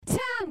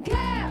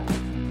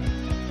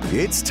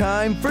It's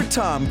time for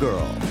Tom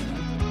Girl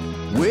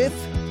with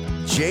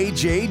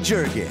JJ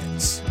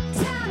Jurgens.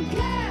 Tom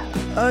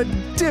Girl. A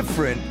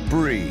different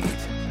breed.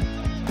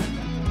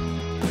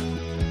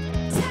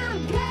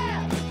 Tom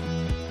Girl.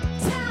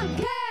 Tom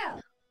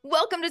Girl.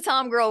 Welcome to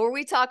Tom Girl, where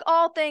we talk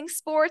all things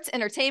sports,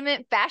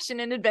 entertainment, fashion,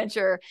 and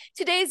adventure.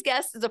 Today's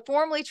guest is a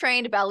formerly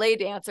trained ballet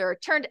dancer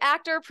turned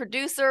actor,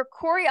 producer,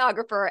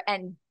 choreographer,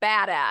 and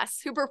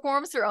badass who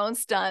performs her own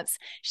stunts.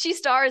 She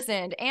stars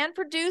in and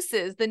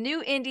produces the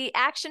new indie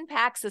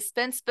action-packed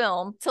suspense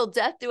film Till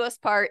Death Do Us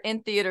Part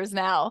in theaters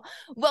now.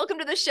 Welcome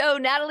to the show,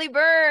 Natalie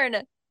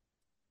Byrne.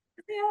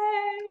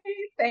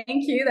 Yay!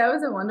 Thank you. That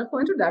was a wonderful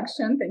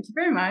introduction. Thank you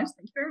very much.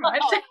 Thank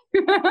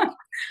you very much.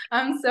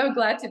 I'm so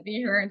glad to be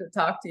here and to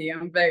talk to you.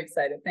 I'm very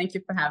excited. Thank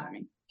you for having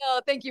me.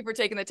 Oh, thank you for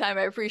taking the time.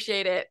 I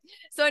appreciate it.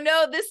 So I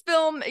know this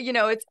film,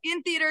 it's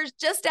in theaters,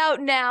 just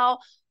out now.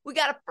 We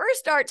got to first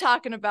start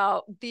talking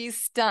about these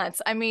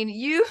stunts. I mean,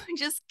 you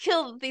just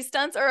killed. These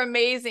stunts are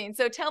amazing.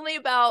 So tell me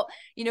about,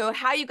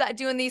 how you got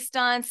doing these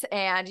stunts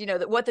and,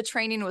 what the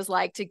training was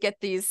like to get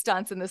these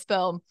stunts in this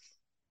film.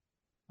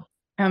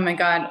 Oh my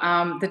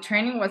God. The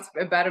training was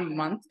about a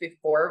month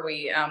before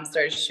we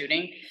started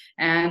shooting,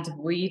 and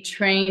we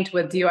trained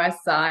with DOI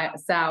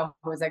Sal,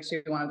 who was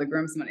actually one of the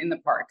groomsmen in the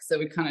park. So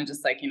we kind of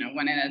just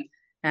went in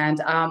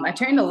and I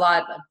trained a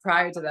lot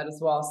prior to that as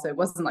well. So it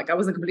wasn't like I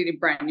wasn't completely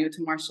brand new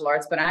to martial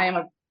arts, but I am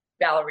a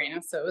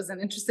ballerina. So it was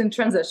an interesting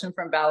transition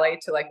from ballet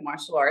to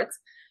martial arts.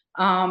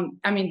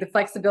 I mean, the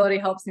flexibility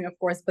helps me, of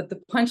course, but the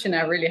punching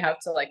I really have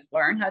to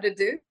learn how to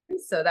do.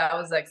 So that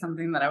was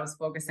something that I was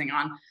focusing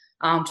on.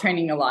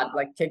 Training a lot,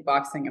 like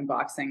kickboxing and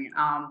boxing.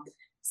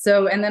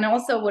 And then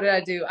also, what did I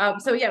do?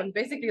 We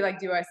basically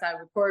DOI side,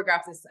 we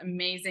choreographed this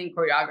amazing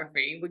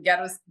choreography. We get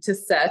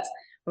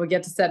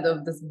to set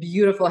of this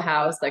beautiful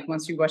house. Like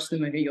once you watch the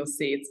movie, you'll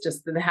see it's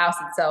just the house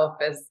itself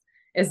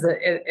it's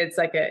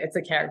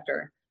a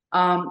character.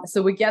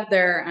 So we get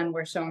there and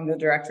we're showing the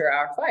director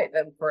our fight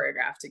that we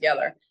choreographed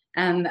together.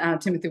 And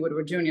Timothy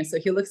Woodward Jr. So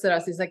he looks at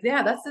us. He's like,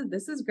 "Yeah,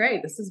 this is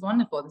great. This is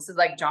wonderful. This is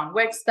like John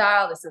Wick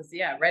style. This is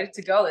ready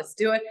to go. Let's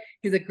do it."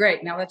 He's like,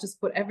 "Great. Now let's just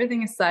put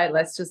everything aside.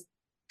 Let's just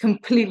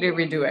completely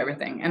redo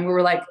everything." And we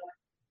were like,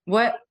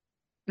 "What?"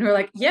 And we were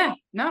like, "Yeah,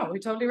 no, we're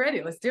totally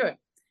ready. Let's do it."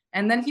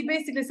 And then he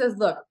basically says,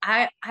 "Look,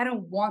 I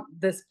don't want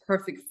this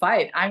perfect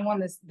fight. I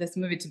want this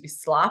movie to be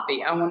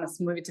sloppy. I want this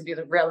movie to be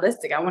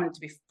realistic. I want it to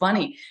be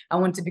funny. I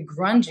want it to be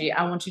grungy.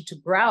 I want you to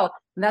growl."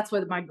 And that's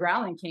where my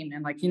growling came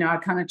in. I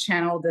kind of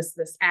channeled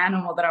this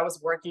animal that I was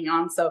working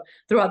on. So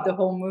throughout the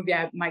whole movie,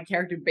 my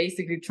character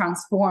basically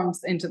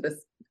transforms into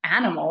this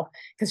animal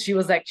because she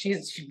was she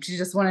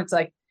just wanted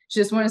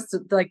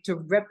to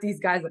rip these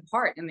guys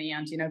apart in the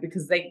end,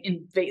 because they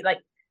invade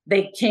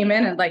they came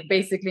in and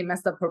basically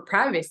messed up her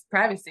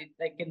privacy,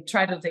 and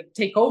tried to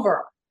take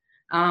over.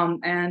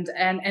 And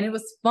it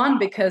was fun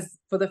because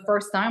for the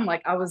first time,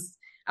 I was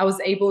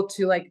able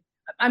to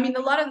I mean,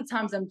 a lot of the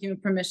times I'm given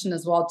permission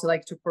as well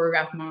to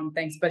choreograph my own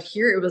things, but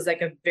here it was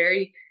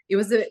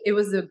it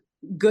was a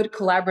good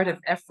collaborative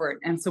effort.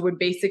 And so we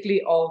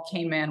basically all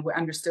came in, we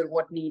understood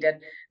what needed.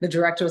 The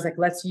director was like,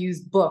 "Let's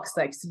use books,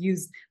 let's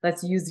use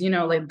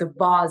the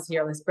vase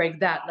here, let's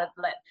break that,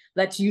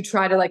 let you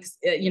try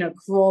to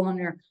crawl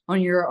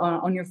on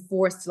your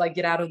force to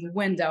get out of the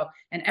window."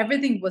 And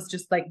everything was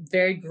just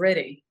very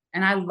gritty.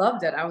 And I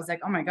loved it. I was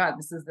like, "Oh my God,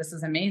 this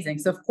is amazing."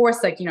 So of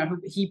course,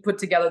 he put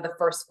together the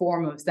first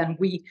 4 moves. Then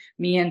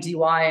me and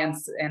DY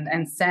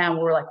and Sam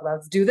were like,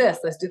 "Let's do this,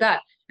 let's do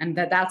that." And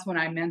that's when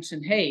I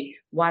mentioned, "Hey,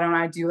 why don't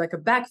I do a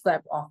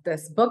backflip off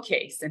this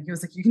bookcase?" And he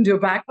was like, "You can do a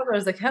backflip?" I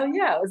was like, "Hell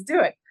yeah, let's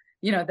do it."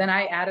 Then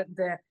I added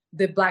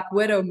the Black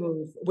Widow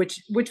move,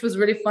 which was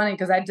really funny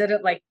because I did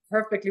it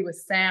perfectly with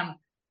Sam,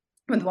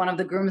 with one of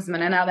the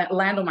groomsmen, and I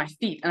land on my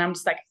feet. And I'm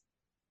just like,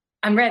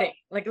 "I'm ready.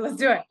 Let's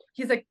do it."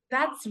 He's like,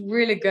 "That's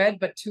really good,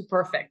 but too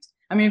perfect.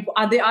 I mean,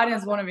 the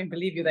audience won't even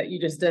believe you that you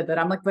just did that."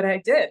 I'm like, "But I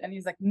did." And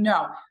he's like,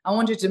 "No, I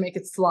want you to make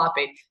it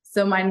sloppy."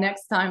 So my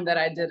next time that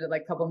I did it a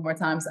couple more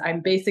times, I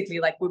basically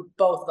we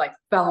both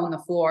fell on the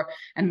floor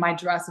and my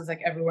dress was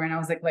everywhere. And I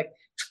was like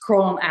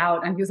crawling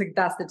out. And he was like,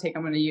 "That's the take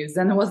I'm going to use."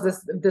 Then there was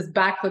this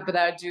backflip that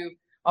I would do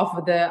off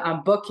of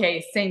the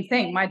bookcase. Same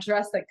thing. My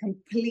dress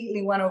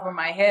completely went over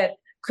my head.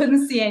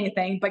 Couldn't see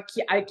anything, but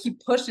I keep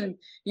pushing,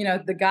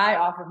 the guy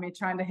off of me,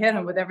 trying to hit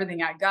him with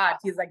everything I got.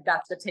 He's like,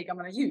 "That's the take I'm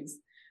going to use."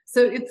 So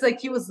it's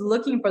he was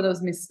looking for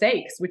those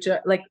mistakes, which are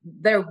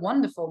they're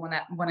wonderful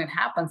when it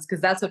happens,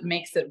 because that's what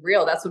makes it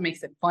real. That's what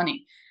makes it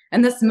funny.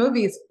 And this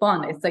movie is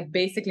fun. It's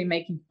basically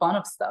making fun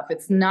of stuff.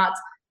 It's not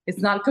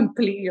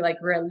completely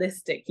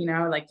realistic.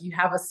 You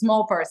have a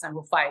small person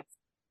who fights.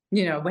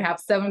 We have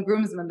 7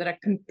 groomsmen that are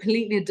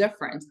completely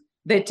different.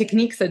 Their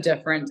techniques are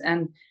different.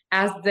 And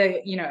as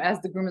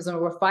the groomsmen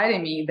were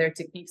fighting me, their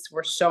techniques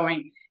were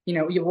showing,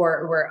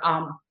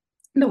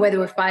 the way they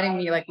were fighting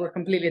me, were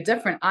completely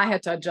different. I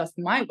had to adjust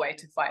my way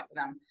to fight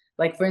them.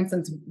 For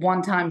instance,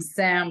 one time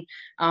Sam,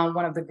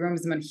 one of the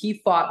groomsmen,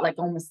 he fought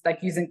almost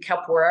using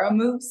capoeira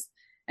moves.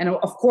 And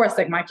of course,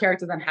 my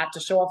character then had to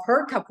show off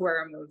her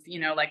capoeira move,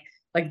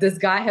 Like this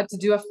guy had to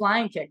do a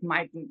flying kick.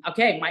 My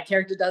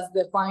character does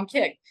the flying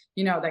kick.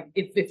 You know, like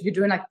if you're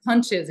doing like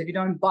punches, if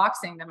you're doing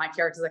boxing, then my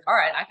character's like, all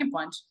right, I can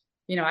punch.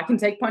 You know, I can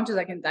take punches.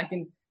 I can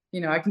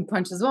I can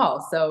punch as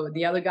well. So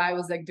the other guy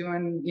was like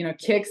doing,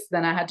 kicks.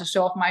 Then I had to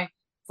show off my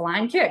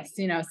flying kicks.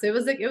 So it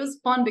was like, it was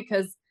fun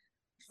because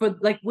for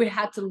like we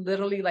had to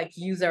literally like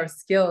use our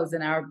skills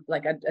and our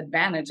like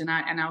advantage. And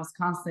I was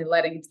constantly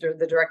letting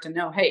the director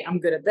know, hey, I'm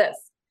good at this.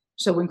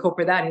 Shall we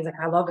incorporate that? He's like,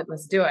 I love it.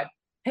 Let's do it.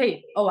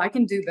 Hey, oh, I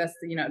can do this,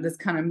 this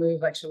kind of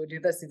move. Like, should we do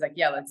this? He's like,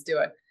 yeah, let's do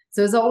it.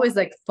 So it's always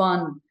like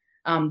fun,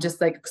 just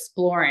like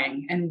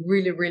exploring and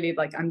really, really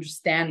like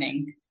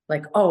understanding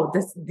like, oh,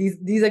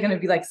 these are going to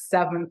be like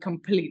 7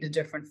 completely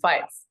different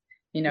fights,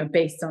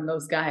 based on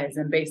those guys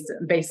and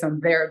based on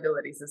their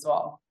abilities as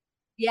well.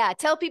 Yeah,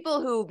 tell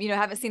people who,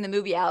 haven't seen the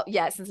movie out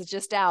yet since it's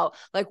just out,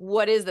 like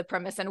what is the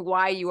premise and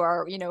why you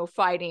are,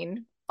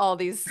 fighting all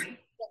these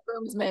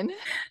groomsmen.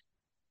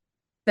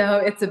 So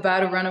it's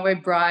about a runaway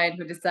bride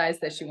who decides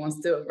that she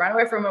wants to run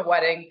away from a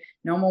wedding.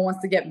 No one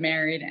wants to get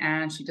married,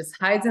 and she just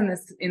hides in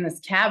this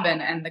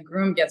cabin. And the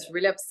groom gets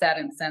really upset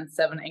and sends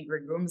 7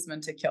 angry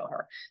groomsmen to kill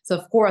her. So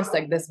of course,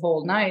 like this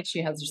whole night,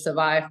 she has to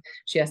survive.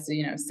 She has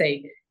to,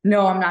 say,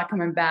 no, I'm not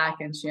coming back,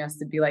 and she has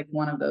to be like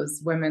one of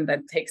those women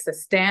that takes a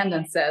stand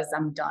and says,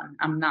 I'm done.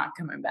 I'm not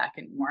coming back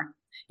anymore.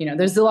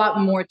 There's a lot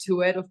more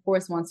to it. Of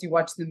course, once you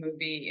watch the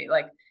movie,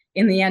 like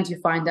in the end,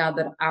 you find out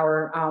that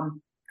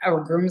our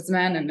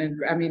groomsmen and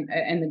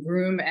the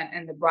groom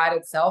and the bride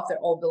itself, they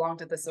all belong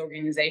to this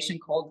organization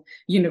called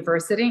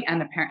University,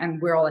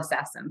 and we're all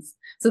assassins.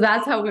 So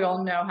that's how we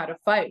all know how to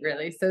fight,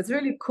 really. So it's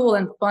really cool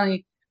and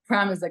funny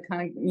premise that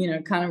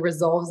kind of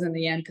resolves in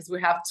the end, because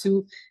we have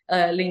 2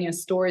 linear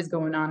stories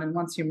going on, and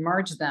once you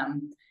merge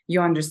them,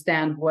 you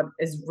understand what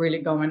is really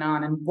going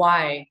on and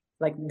why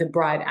like the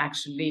bride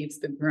actually leaves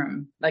the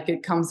groom. Like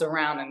it comes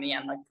around in the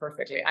end, like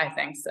perfectly, I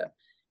think so.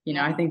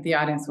 I think the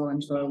audience will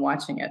enjoy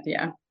watching it.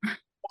 Yeah.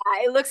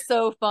 It looks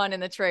so fun in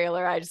the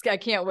trailer. I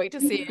can't wait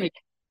to see it.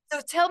 So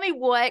tell me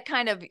what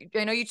kind of,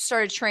 I know you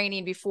started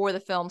training before the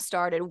film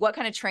started. What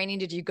kind of training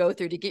did you go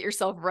through to get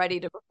yourself ready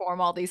to perform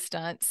all these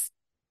stunts?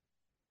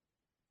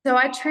 So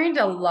I trained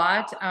a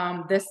lot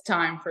this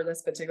time for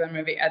this particular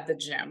movie at the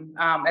gym,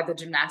 at the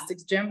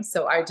gymnastics gym.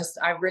 So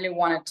I really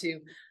wanted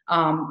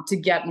to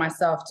get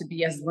myself to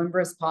be as limber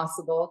as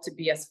possible, to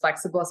be as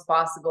flexible as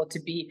possible, to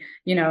be,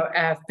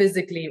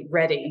 physically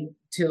ready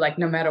to like,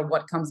 no matter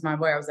what comes my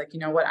way. I was like, you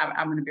know what,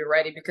 I'm going to be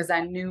ready, because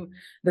I knew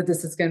that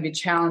this is going to be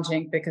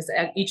challenging, because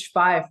at each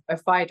fight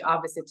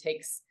obviously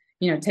takes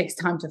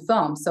time to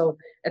film. So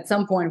at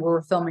some point we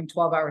were filming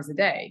 12 hours a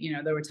day.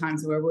 There were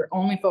times where we're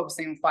only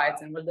focusing on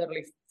fights, and we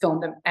literally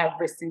filmed them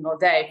every single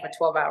day for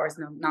 12 hours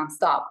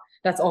nonstop.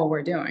 That's all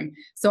we're doing.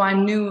 So I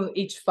knew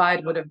each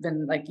fight would have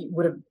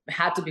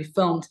had to be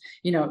filmed,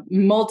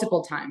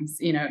 multiple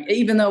times,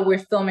 even though we're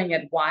filming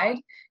it wide.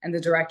 And the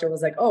director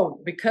was like,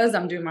 oh, because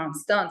I'm doing my own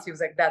stunts, he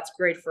was like, that's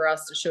great for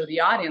us to show the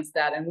audience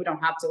that, and we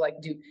don't have to like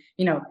do,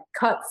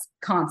 cuts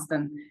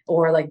constant,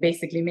 or like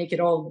basically make it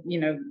all,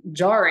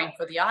 jarring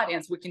for the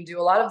audience. We can do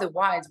a lot of the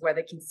wides where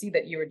they can see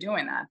that you were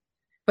doing that.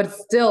 But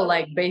still,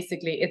 like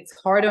basically it's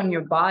hard on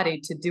your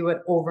body to do it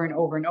over and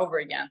over and over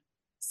again.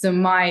 So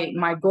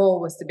my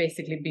goal was to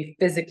basically be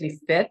physically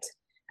fit.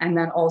 And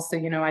then also,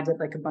 I did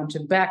like a bunch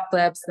of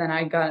backflips. Then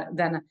I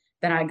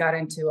got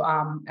into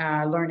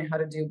learning how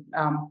to do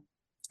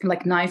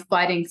like knife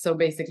fighting, so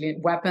basically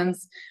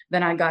weapons.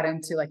 Then I got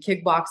into like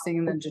kickboxing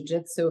and then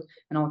jiu-jitsu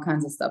and all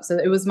kinds of stuff. So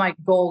it was my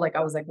goal. Like I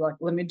was like, look,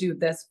 let me do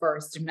this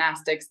first,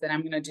 gymnastics, then I'm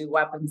going to do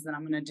weapons, then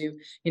I'm going to do,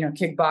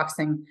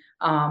 kickboxing,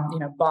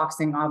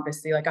 boxing,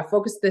 obviously. Like I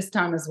focused this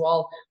time as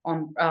well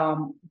on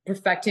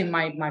perfecting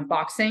my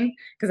boxing,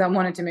 because I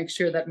wanted to make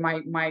sure that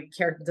my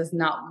character does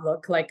not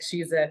look like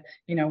she's a,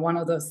 one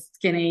of those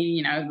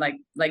skinny,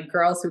 like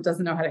girls who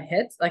doesn't know how to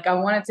hit. Like I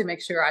wanted to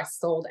make sure I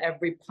sold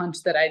every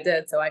punch that I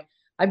did. So I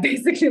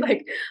basically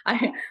like,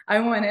 I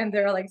went in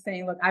there like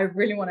saying, look, I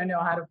really want to know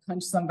how to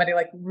punch somebody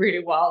like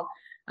really well.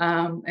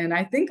 And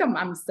I think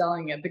I'm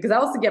selling it, because I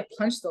also get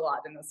punched a lot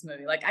in this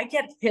movie. Like I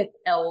get hit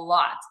a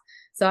lot.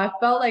 So I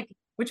felt like,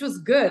 which was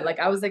good. Like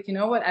I was like, you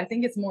know what? I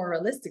think it's more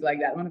realistic like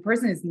that. When a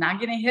person is not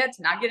getting hit,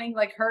 not getting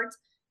like hurt,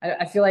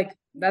 I feel like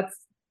that's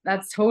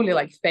totally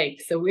like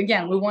fake. So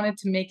again, we wanted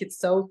to make it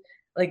so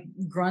like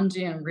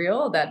grungy and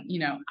real that,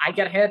 I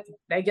get hit,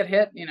 they get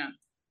hit,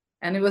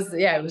 and it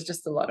was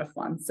just a lot of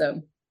fun.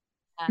 So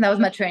that was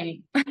my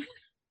training.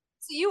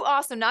 So you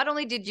also, not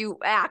only did you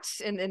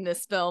act in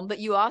this film, but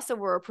you also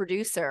were a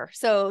producer.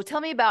 So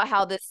tell me about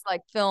how this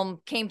like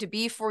film came to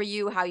be for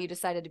you, how you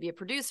decided to be a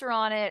producer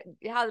on it.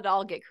 How did it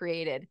all get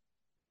created?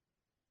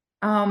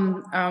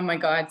 Oh my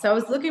God. So I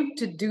was looking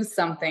to do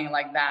something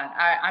like that.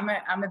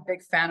 I'm a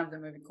big fan of the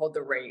movie called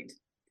The Raid.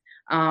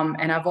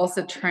 And I've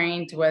also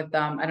trained with,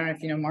 I don't know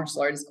if you know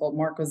martial artist called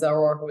Marco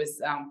Zaror,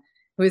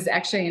 who is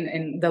actually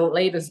in the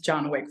latest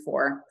John Wick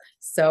 4.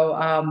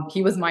 So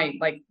he was my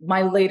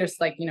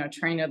latest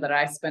trainer that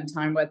I spent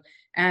time with.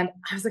 And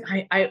I was like,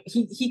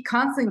 he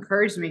constantly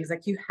encouraged me. He's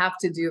like, you have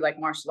to do like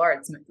martial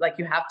arts, like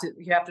you have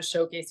to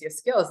showcase your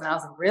skills. And I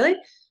was like, really?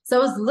 So I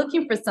was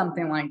looking for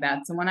something like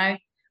that. So when I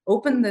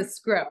opened the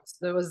script,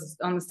 there was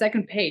on the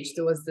second page,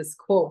 there was this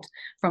quote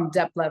from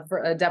Dep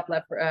Leppard, the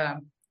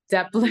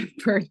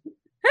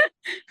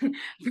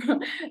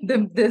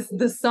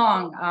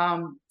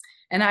song.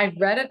 And I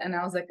read it and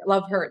I was like,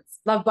 love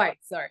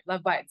bites.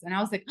 And I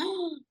was like,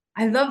 oh,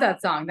 I love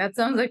that song. That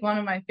sounds like one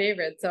of my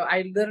favorites. So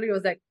I literally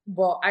was like,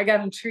 well, I got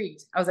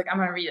intrigued. I was like, I'm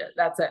gonna read it.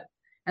 That's it.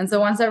 And so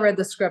once I read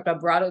the script, I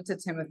brought it to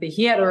Timothy.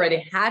 He had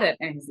already had it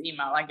in his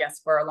email, I guess,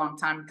 for a long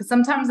time. Because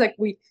sometimes like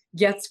we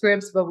get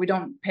scripts, but we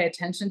don't pay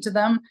attention to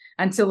them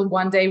until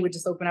one day we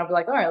just open up,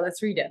 like, all right,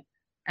 let's read it.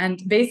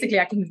 And basically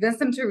I convinced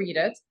him to read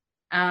it.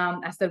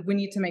 I said, we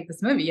need to make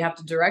this movie. You have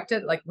to direct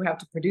it. Like we have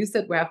to produce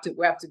it. We have to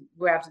do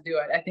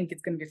it. I think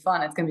it's going to be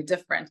fun. It's going to be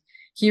different.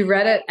 He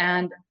read it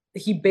and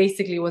he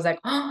basically was like,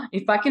 oh,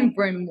 if I can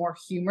bring more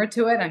humor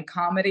to it and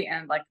comedy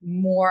and like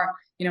more,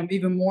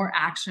 even more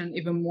action,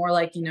 even more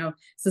like,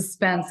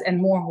 suspense and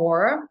more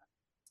horror.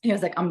 He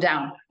was like, I'm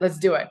down. Let's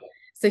do it.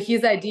 So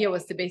his idea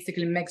was to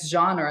basically mix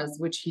genres,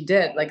 which he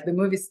did. Like the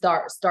movie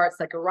starts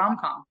like a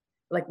rom-com.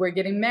 Like we're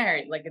getting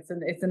married, like it's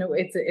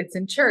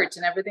in church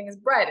and everything is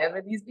bright,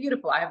 everything is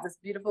beautiful. I have this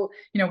beautiful,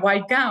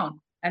 white gown.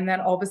 And then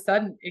all of a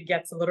sudden it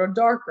gets a little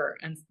darker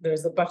and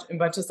there's a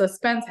bunch of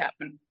suspense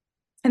happen.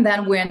 And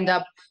then we end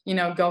up,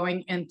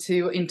 going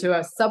into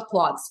a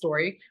subplot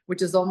story,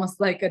 which is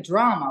almost like a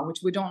drama,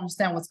 which we don't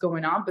understand what's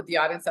going on, but the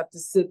audience have to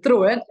sit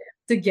through it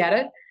to get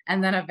it.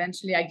 And then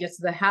eventually I get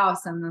to the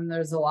house and then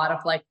there's a lot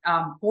of like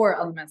horror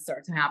elements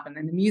start to happen.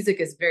 And the music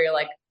is very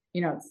like,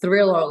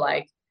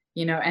 thriller-like.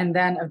 And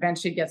then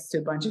eventually gets to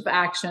a bunch of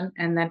action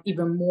and then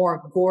even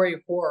more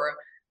gory horror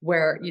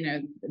where,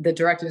 the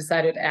director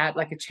decided to add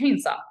like a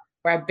chainsaw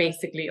where I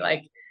basically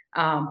like,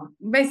 I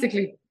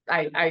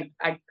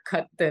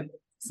cut the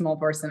small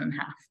person in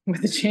half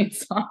with a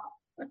chainsaw.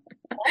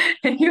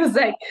 And he was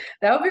like,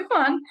 that would be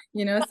fun,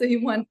 so he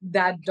went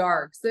that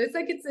dark. So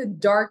it's a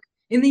dark,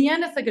 in the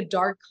end, it's like a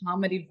dark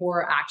comedy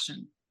horror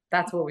action.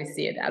 That's what we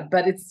see it at.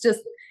 But it's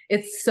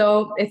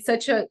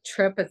such a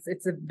trip.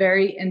 It's a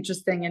very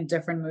interesting and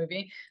different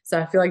movie. So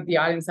I feel like the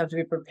audience have to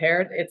be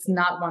prepared. It's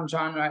not one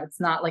genre. It's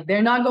not like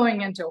they're not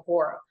going into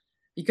horror,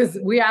 because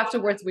we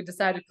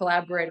decided to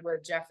collaborate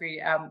with Jeffrey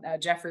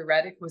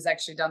Reddick, who's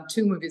actually done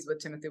 2 movies with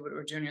Timothy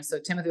Woodward Jr. So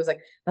Timothy was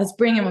like, let's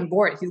bring him on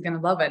board. He's going to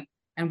love it.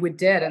 And we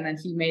did. And then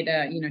he made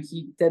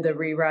he did the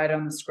rewrite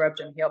on the script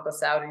and he helped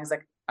us out. And he's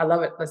like, I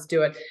love it. Let's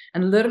do it.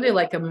 And literally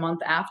like a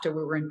month after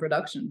we were in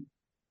production.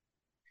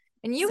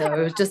 And it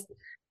was just,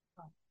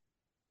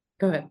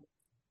 go ahead.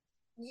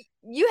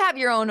 You have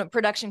your own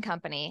production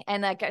company,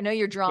 and like I know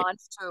you're drawn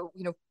to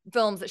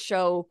films that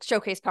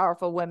showcase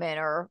powerful women,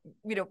 or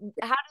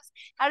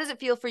how does it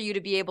feel for you to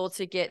be able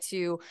to get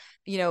to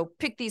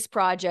pick these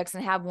projects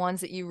and have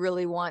ones that you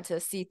really want to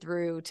see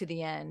through to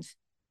the end?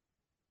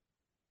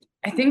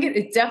 I think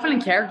it's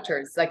definitely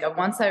characters. Like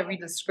once I read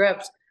the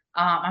script,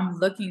 I'm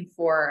looking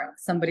for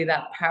somebody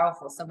that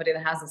powerful, somebody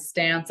that has a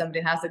stand,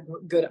 somebody that has a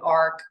good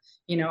arc.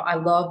 I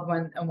love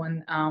when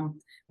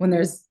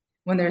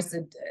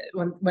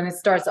it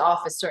starts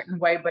off a certain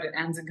way, but it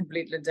ends a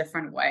completely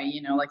different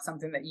way, like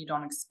something that you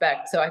don't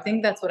expect. So I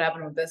think that's what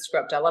happened with this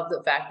script. I love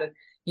the fact that,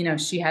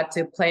 she had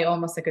to play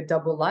almost like a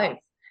double life.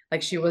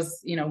 Like she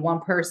was,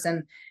 one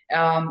person,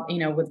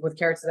 with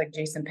characters like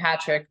Jason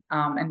Patrick,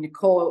 and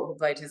Nicole, who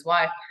played his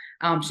wife.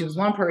 She was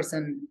one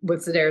person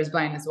with Sedaris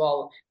Blaine as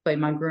well, played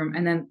my groom.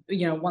 And then,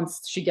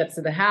 once she gets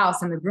to the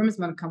house and the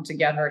groomsmen come to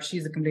get her,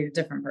 she's a completely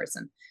different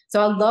person. So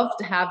I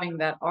loved having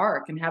that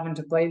arc and having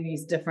to play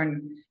these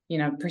different,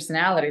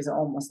 personalities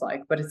almost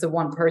like, but it's the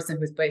one person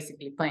who's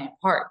basically playing a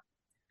part.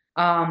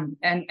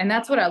 And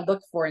that's what I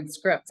look for in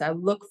scripts. I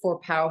look for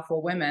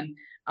powerful women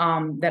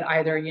that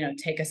either,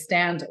 take a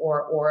stand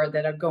or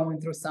that are going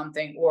through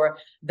something, or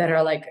that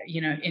are like,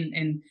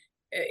 in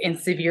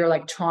severe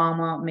like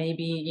trauma,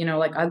 maybe,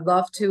 like I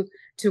love to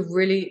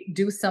really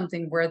do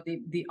something where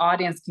the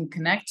audience can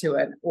connect to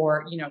it,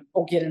 or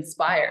or get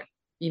inspired.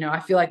 I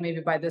feel like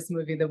maybe by this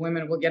movie the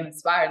women will get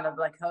inspired and they'll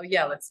be like, oh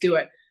yeah, let's do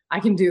it. I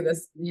can do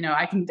this.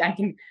 I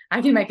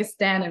can make a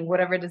stand in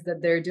whatever it is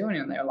that they're doing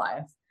in their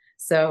life.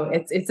 So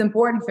it's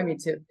important for me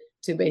to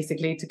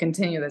basically to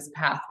continue this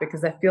path,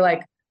 because I feel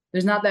like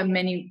there's not that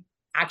many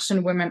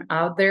action women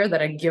out there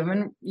that are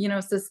given,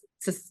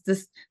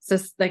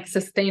 like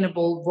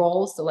sustainable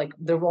roles. So like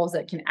the roles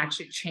that can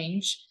actually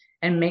change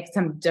and make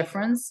some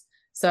difference.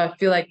 So I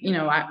feel like,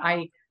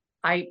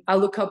 I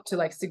look up to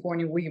like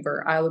Sigourney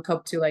Weaver. I look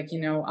up to like,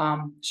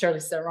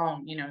 Charlize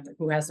Theron,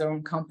 who has her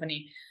own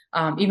company.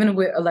 Even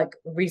with like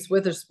Reese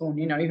Witherspoon,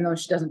 even though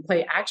she doesn't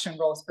play action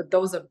roles, but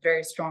those are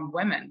very strong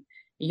women.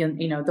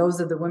 Those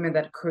are the women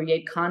that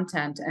create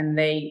content, and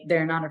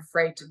they're not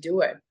afraid to do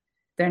it.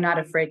 They're not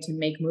afraid to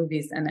make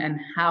movies and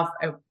have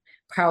a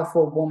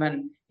powerful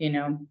woman,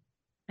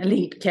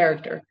 lead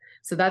character.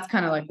 So that's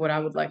kind of like what I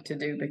would like to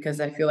do,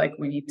 because I feel like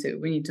we need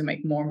to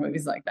make more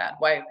movies like that.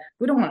 Why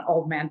we don't want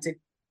old men to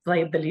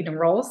play the leading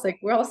roles? Like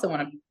we also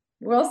want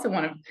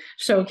to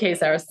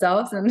showcase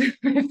ourselves, and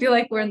I feel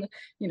like we're in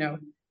the,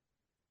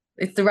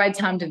 it's the right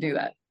time to do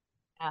that.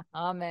 Yeah,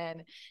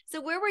 amen. So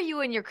where were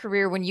you in your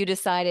career when you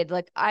decided,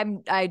 like,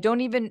 I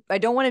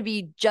don't want to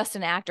be just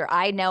an actor.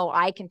 I know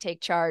I can take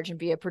charge and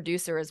be a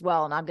producer as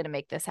well, and I'm going to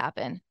make this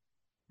happen.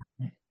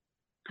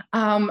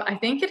 I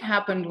think it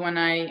happened when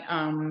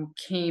I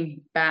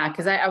came back,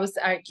 because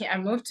I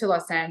moved to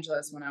Los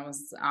Angeles when I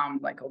was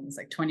like almost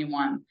like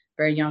 21,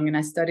 very young, and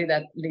I studied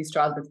at Lee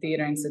Strasberg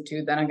Theater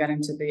Institute. Then I got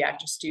into the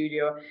actor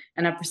studio,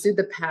 and I pursued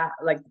the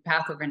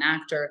path of an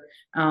actor,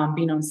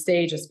 being on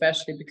stage,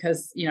 especially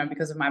because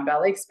of my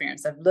ballet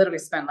experience. I've literally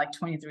spent like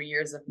 23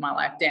 years of my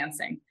life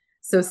dancing.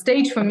 So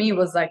stage for me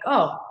was like,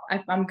 oh,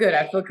 I'm good.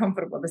 I feel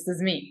comfortable. This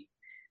is me.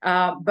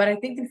 But I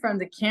think in front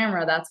of the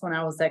camera, that's when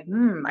I was like,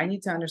 I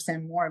need to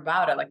understand more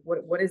about it. Like,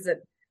 what is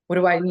it? What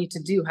do I need to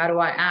do? How do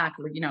I act?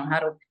 Or,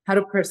 how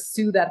to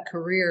pursue that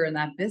career in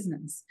that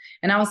business.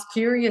 And I was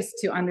curious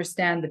to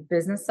understand the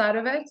business side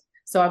of it.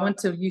 So I went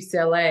to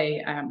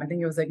UCLA. I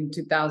think it was like in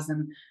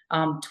 2011,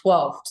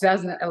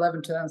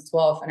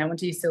 2012. And I went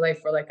to UCLA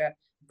for like a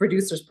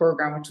producer's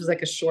program, which was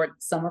like a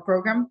short summer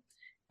program.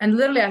 And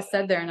literally I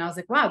sat there and I was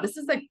like, wow, this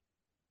is like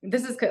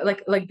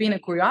being a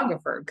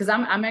choreographer, because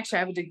I'm actually, I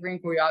have a degree in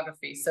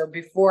choreography. So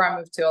before I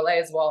moved to LA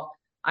as well,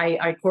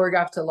 I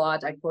choreographed a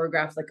lot. I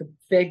choreographed like a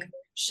big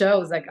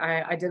shows. Like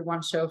I did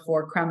one show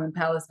for Kremlin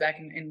Palace back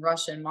in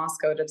Russia, in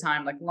Moscow at a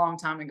time, like a long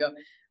time ago.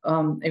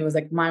 It was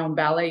like my own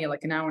ballet,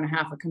 like an hour and a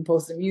half. I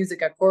composed the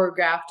music, I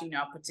choreographed,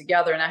 put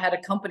together, and I had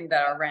a company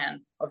that I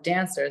ran of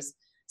dancers.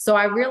 So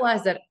I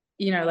realized that,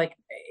 like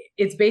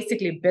it's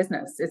basically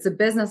business. It's a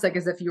business, like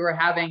as if you were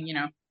having,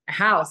 a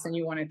house and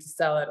you wanted to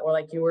sell it, or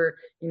like you were,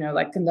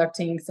 like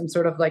conducting some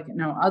sort of like,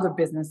 other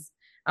business.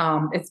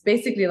 It's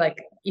basically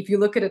like, if you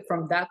look at it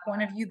from that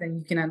point of view, then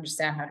you can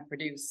understand how to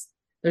produce.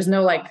 There's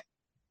no like,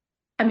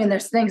 I mean,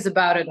 there's things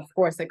about it, of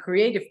course, like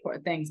creative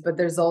things, but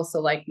there's also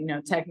like,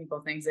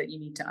 technical things that you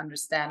need to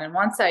understand. And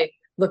once I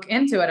look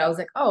into it, I was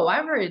like, oh,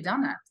 I've already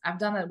done that. I've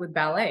done that with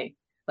ballet.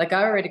 Like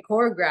I already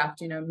choreographed,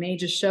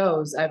 major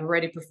shows. I've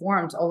already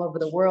performed all over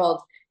the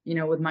world,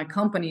 with my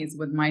companies,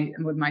 with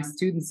my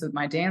students, with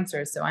my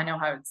dancers. So I know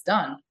how it's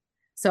done.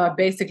 So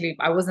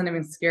I wasn't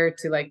even scared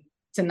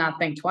to not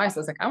think twice. I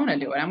was like, I want to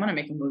do it. I want to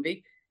make a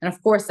movie. And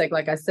of course,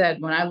 like I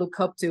said, when I look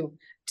up to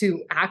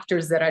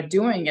actors that are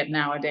doing it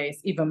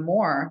nowadays, even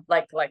more,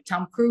 like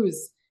Tom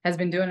Cruise has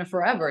been doing it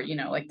forever,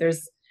 like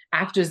there's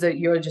actors that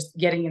you're just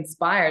getting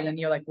inspired and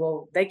you're like,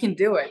 well, they can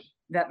do it.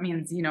 That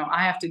means,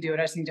 I have to do it.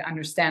 I just need to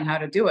understand how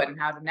to do it and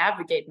how to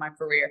navigate my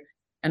career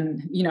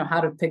and,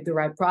 how to pick the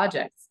right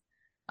projects.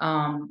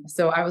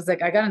 So I was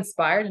like, I got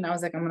inspired and I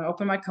was like, I'm going to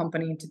open my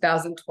company in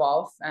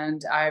 2012,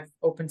 and I've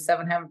opened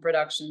Seven Heaven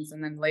Productions.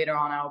 And then later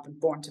on, I opened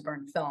Born to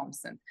Burn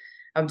Films, and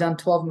I've done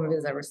 12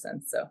 movies ever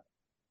since. So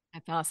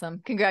That's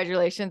awesome.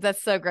 Congratulations.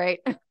 That's so great.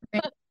 it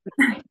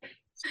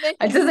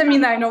doesn't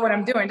mean that I know what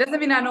I'm doing. It doesn't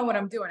mean I know what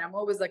I'm doing. I'm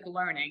always like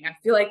learning. I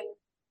feel like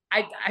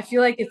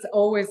it's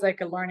always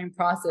like a learning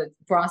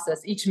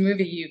process. Each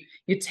movie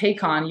you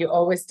take on, you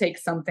always take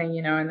something,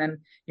 and then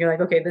you're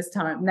like, okay, next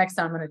time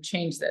I'm going to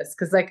change this.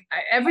 Cause like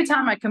every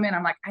time I come in,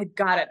 I'm like, I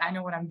got it. I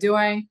know what I'm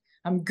doing.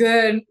 I'm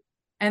good.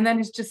 And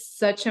then it's just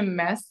such a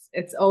mess.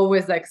 It's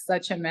always like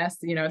such a mess.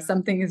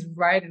 Something is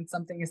right and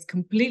something is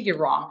completely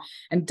wrong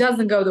and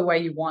doesn't go the way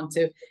you want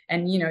to.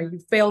 And, you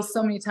fail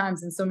so many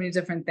times in so many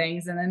different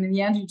things. And then in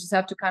the end, you just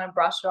have to kind of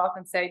brush it off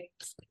and say,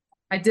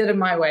 I did it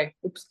my way.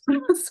 Oops.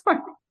 Sorry.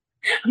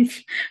 I'm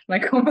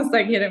like almost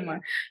like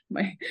hitting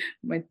my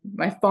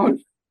phone.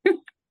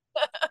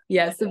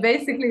 Yeah, so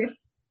basically,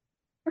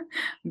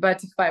 but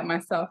to fight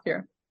myself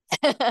here.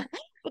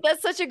 But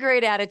that's such a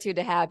great attitude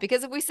to have,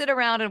 because if we sit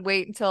around and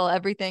wait until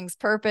everything's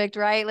perfect,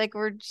 right? Like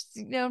we're just,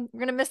 we're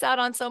going to miss out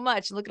on so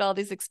much. Look at all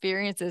these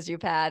experiences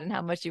you've had and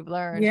how much you've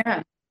learned.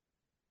 Yeah.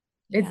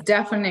 It's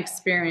definitely an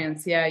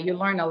experience. Yeah, you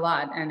learn a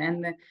lot,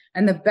 and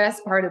the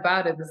best part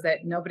about it is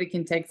that nobody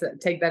can take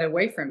that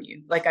away from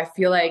you. Like I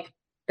feel like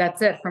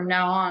that's it from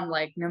now on.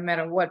 Like no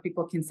matter what,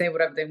 people can say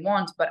whatever they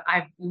want, but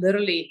I've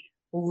literally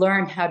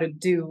learned how to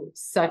do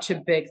such a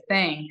big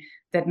thing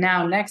that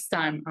now next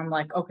time I'm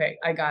like, okay,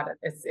 I got it.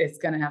 It's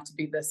gonna have to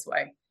be this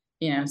way.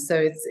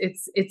 So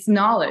it's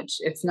knowledge.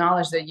 It's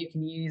knowledge that you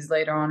can use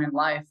later on in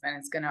life, and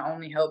it's gonna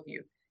only help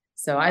you.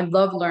 So I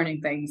love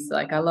learning things.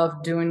 Like I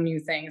love doing new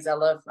things. I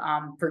love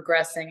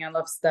progressing. I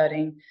love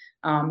studying.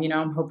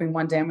 I'm hoping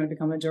one day I'm going to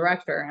become a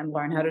director and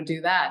learn how to do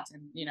that.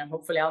 And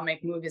hopefully I'll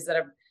make movies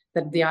that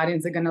the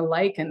audience are going to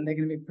like and they're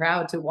going to be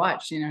proud to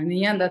watch. In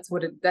the end, that's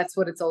what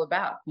it's all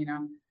about.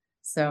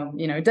 So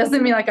it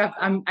doesn't mean like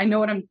I know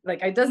what I'm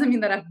like. It doesn't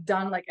mean that I've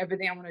done like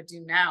everything I want to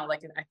do now.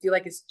 Like I feel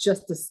like it's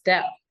just a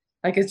step.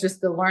 Like it's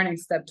just the learning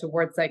step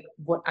towards like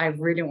what I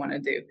really want to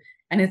do.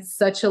 And it's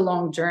such a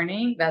long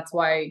journey. That's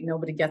why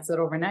nobody gets it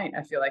overnight.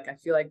 I feel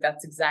like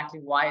that's exactly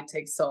why it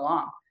takes so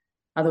long.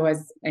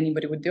 Otherwise,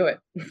 anybody would do it.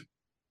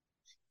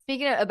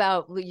 Speaking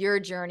about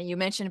your journey, you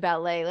mentioned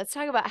ballet. Let's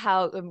talk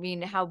about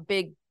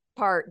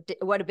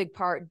what a big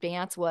part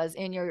dance was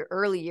in your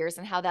early years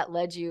and how that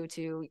led you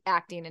to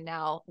acting and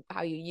now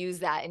how you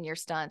use that in your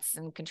stunts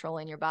and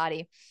controlling your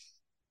body.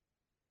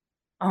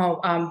 Oh,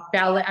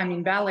 ballet. I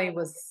mean, ballet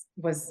was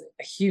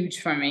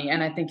huge for me,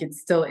 and I think it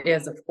still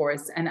is, of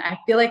course. And I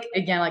feel like,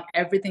 again, like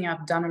everything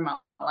I've done in my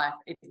life,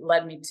 it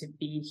led me to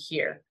be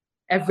here.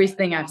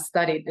 Everything I've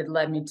studied, it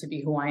led me to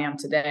be who I am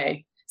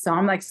today. So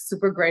I'm like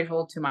super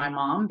grateful to my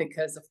mom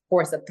because, of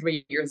course, at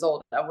 3 years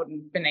old, I wouldn't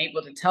have been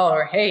able to tell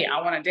her, "Hey,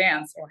 I want to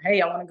dance," or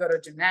 "Hey, I want to go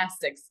to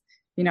gymnastics."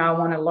 I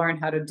want to learn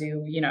how to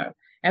do,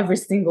 every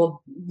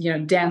single,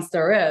 dance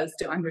there is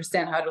to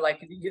understand how to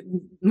like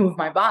move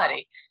my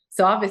body.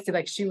 So obviously,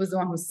 like she was the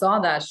one who saw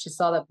that. She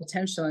saw that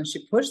potential and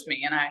she pushed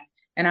me,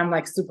 and I'm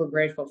like super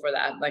grateful for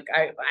that. Like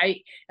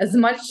as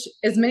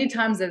many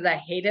times as I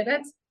hated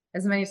it,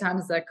 as many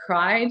times as I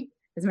cried,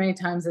 as many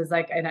times as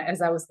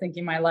as I was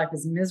thinking my life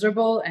is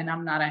miserable and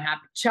I'm not a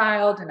happy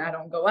child and I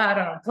don't go out,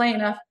 I don't play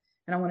enough,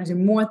 and I want to do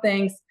more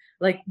things.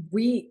 Like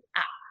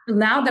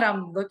now that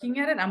I'm looking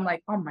at it, I'm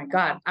like, oh my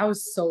God, I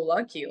was so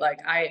lucky. Like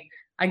I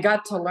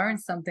got to learn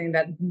something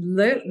that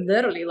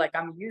literally like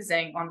I'm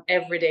using on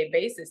everyday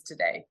basis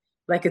today.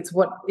 Like it's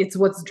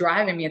what's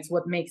driving me. It's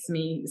what makes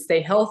me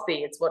stay healthy.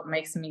 It's what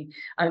makes me,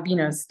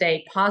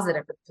 stay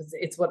positive.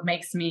 It's what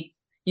makes me,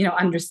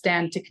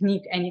 understand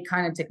technique, any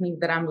kind of technique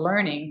that I'm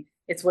learning.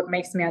 It's what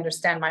makes me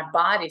understand my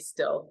body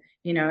still,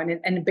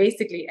 and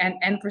basically,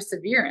 and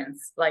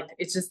perseverance. Like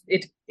it's just,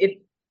 it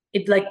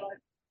like,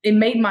 it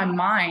made my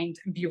mind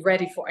be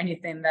ready for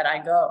anything that I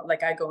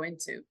go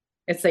into.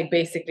 It's like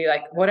basically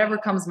like whatever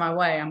comes my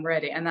way, I'm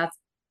ready. And that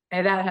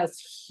has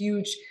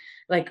huge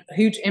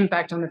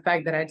impact on the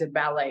fact that I did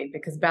ballet,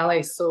 because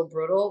ballet is so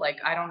brutal. Like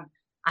I don't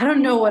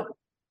know if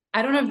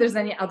there's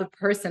any other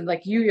person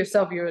like you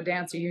yourself, you're a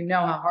dancer,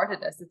 how hard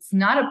it is. It's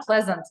not a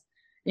pleasant,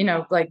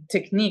 like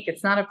technique.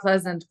 It's not a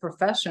pleasant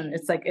profession.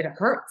 It's like it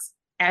hurts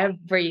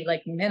every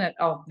like minute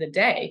of the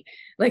day.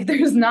 Like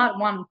there's not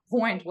one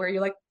point where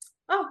you're like,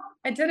 oh,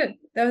 I did it.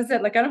 That was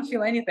it. Like I don't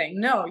feel anything.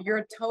 No,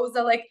 your toes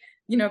are like,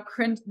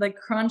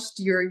 crunched.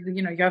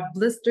 You have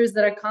blisters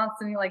that are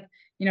constantly like,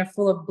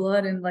 full of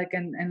blood and like,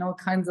 and all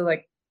kinds of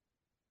like,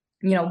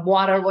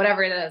 water,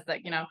 whatever it is,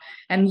 like,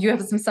 and you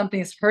have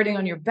something's hurting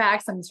on your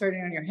back, something's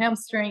hurting on your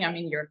hamstring. I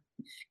mean, your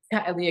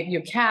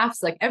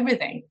calves, like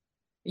everything,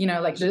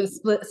 like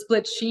just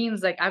split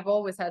sheens. Like I've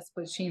always had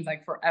split sheens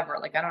like forever.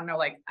 Like, I don't know,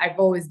 like I've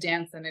always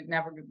danced and it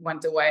never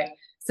went away.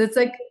 So it's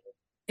like,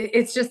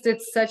 it's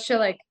such a,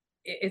 like,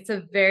 it's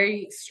a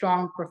very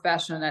strong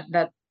profession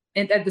that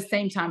and at the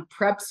same time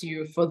preps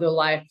you for the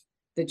life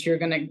that you're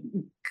going to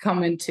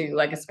come into,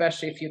 like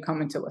especially if you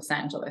come into Los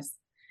Angeles,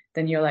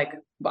 then you're like,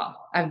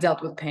 well, I've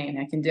dealt with pain,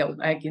 I can deal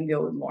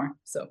with more,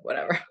 so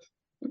whatever.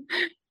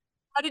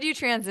 How did you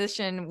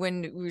transition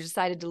when you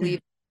decided to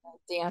leave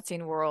the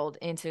dancing world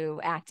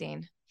into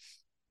acting?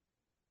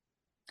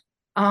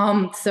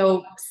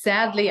 So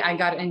sadly I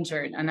got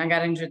injured, and I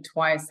got injured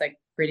twice, like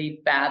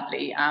pretty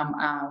badly.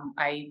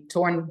 I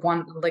torn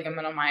one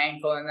ligament on my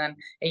ankle, and then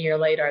a year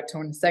later I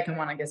torn the second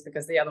one, I guess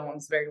because the other one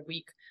was very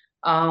weak.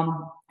 I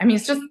mean,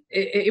 it's just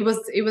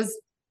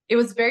it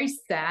was very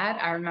sad.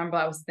 I remember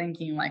I was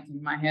thinking, like,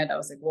 in my head, I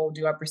was like, well,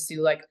 do I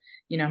pursue like,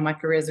 my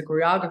career as a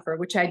choreographer,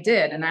 which I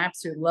did, and I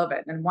absolutely love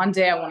it. And one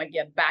day I want to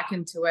get back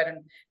into it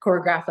and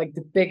choreograph like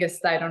the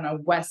biggest, I don't know,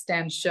 West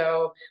End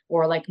show,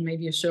 or like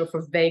maybe a show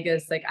for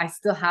Vegas. Like I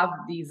still have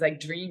these like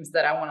dreams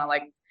that I want to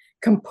like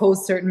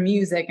compose certain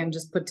music and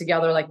just put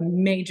together like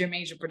major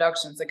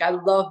productions. Like I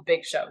love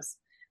big shows.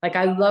 Like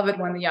I love it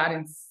when the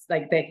audience,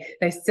 like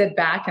they sit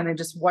back and they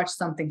just watch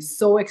something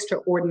so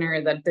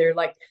extraordinary that they're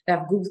like, they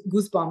have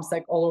goosebumps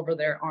like all over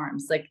their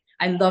arms. Like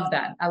I love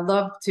that. I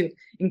love to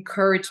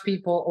encourage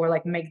people or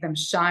like make them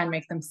shine,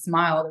 make them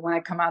smile. When I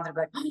come out, they're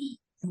like,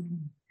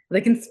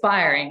 like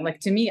inspiring.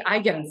 Like to me, I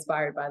get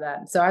inspired by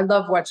that. So I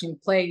love watching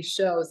plays,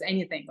 shows,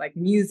 anything like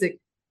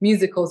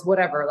musicals,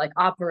 whatever, like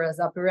operas,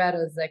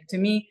 operettas. Like to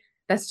me,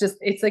 that's just,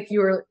 it's like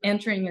you're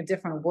entering a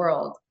different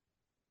world.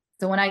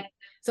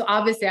 So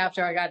obviously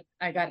after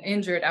I got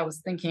injured, I was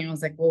thinking, I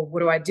was like, well,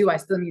 what do? I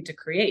still need to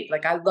create.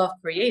 Like I love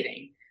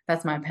creating.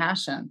 That's my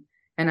passion.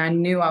 And I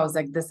knew, I was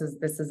like, this is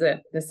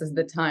it. This is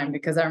the time.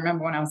 Because I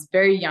remember when I was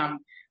very young,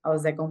 I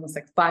was like almost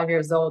like 5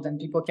 years old, and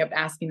people kept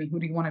asking me,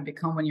 who do you want to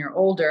become when you're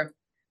older?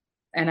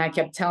 And I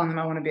kept telling them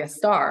I want to be a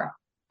star.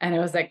 And it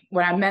was like,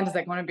 what I meant is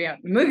like, I want to be a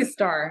movie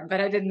star, but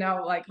I didn't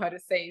know like how to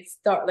say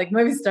star, like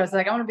movie stars.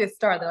 Like, I want to be a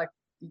star. They're like,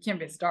 you can't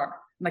be a star.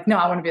 I'm like, no,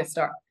 I want to be a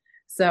star.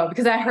 So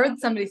because I heard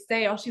somebody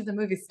say, oh, she's a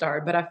movie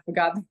star, but I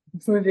forgot the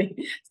movie.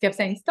 I kept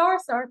saying star.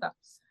 So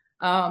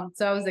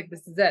I was like,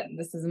 this is it.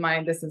 This is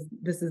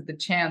the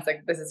chance.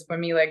 Like, this is for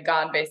me, like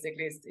God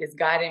basically is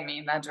guiding me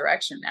in that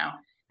direction now.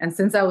 And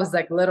since I was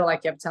like little, I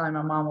kept telling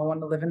my mom, I want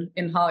to live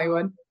in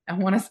Hollywood. I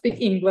want to speak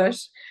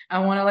English. I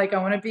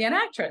want to be an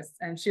actress.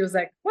 And she was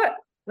like, what?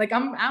 Like,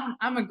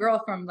 I'm a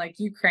girl from like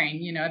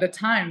Ukraine, at the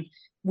time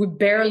we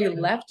barely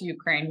left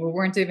Ukraine. We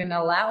weren't even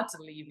allowed to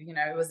leave.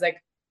 It was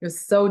like, it was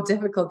so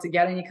difficult to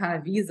get any kind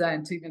of visa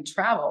and to even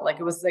travel. Like,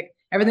 it was like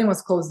everything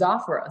was closed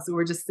off for us. We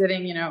were just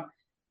sitting,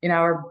 in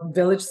our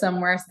village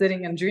somewhere,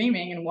 sitting and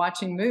dreaming and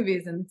watching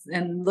movies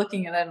and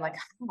looking at it and like,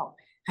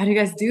 how do you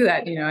guys do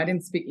that? I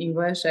didn't speak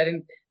English. I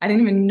didn't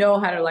even know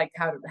how to like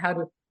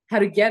how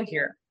to get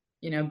here,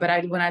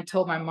 but when I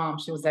told my mom,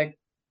 she was like,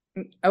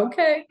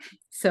 okay.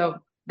 So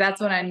that's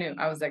when I knew.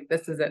 I was like,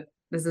 this is it.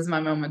 This is my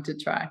moment to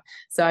try.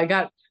 So I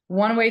got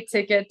one-way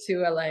ticket to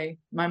LA.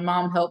 My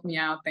mom helped me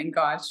out. Thank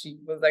God. She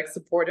was like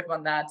supportive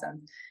on that.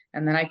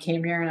 And then I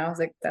came here and I was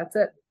like, that's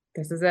it.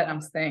 This is it. I'm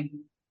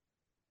staying.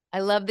 I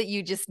love that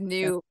you just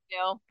knew,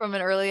 from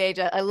an early age.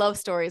 I love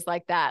stories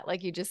like that.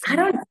 Like you just, I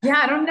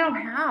don't know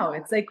how.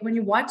 It's like when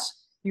you watch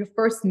your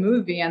first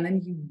movie and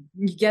then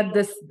you get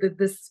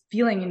this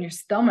feeling in your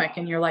stomach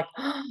and you're like,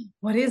 oh,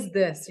 what is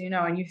this?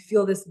 And you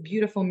feel this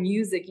beautiful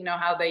music,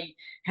 how they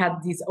had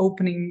these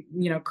opening,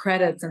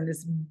 credits and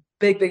this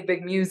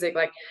big music,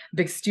 like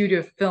big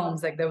studio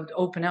films, like they would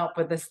open up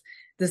with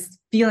this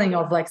feeling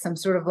of like some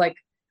sort of like,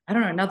 I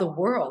don't know, another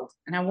world.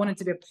 And I wanted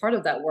to be a part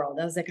of that world.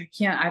 I was like,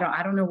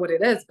 I don't know what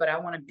it is, but I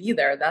want to be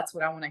there. That's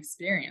what I want to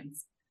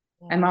experience.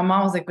 Yeah. And my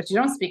mom was like, but you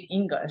don't speak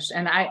English.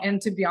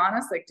 And to be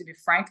honest, like, to be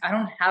frank, I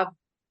don't have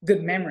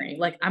good memory.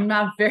 Like, I'm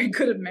not very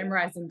good at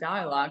memorizing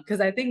dialogue,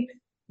 because I think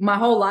my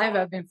whole life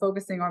I've been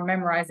focusing on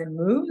memorizing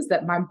moves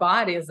that my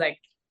body is like,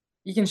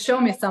 you can show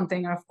me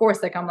something. And of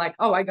course, like, I'm like,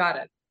 oh, I got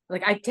it.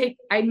 Like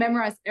I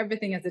memorize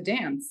everything as a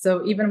dance.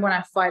 So even when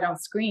I fight on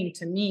screen,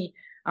 to me,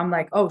 I'm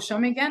like, oh, show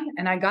me again.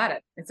 And I got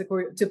it.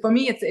 For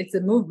me, it's a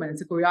movement.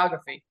 It's a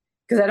choreography,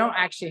 because I don't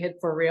actually hit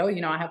for real.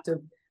 I have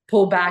to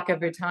pull back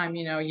every time,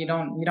 you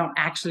don't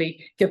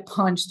actually get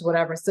punched,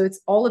 whatever. So it's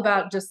all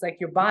about just like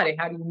your body.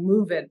 How do you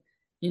move it,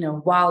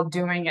 while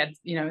doing it,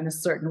 in a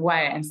certain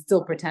way and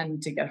still pretending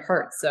to get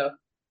hurt. So,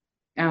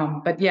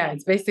 but yeah,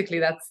 it's basically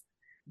that's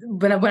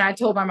when I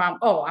told my mom,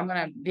 oh, I'm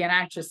going to be an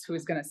actress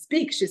who's going to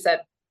speak. She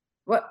said,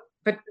 what?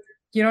 But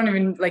you don't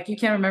even like, you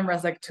can't remember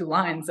as like 2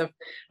 lines of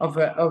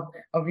a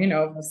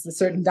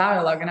certain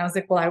dialogue. And I was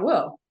like, well, I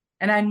will.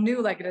 And I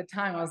knew, like, at a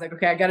time I was like,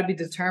 okay, I got to be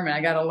determined.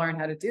 I got to learn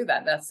how to do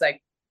that. That's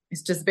like,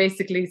 it's just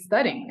basically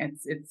studying.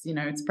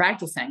 It's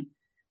practicing.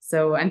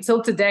 So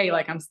until today,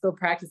 like, I'm still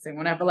practicing.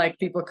 Whenever like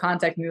people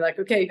contact me, like,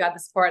 okay, you got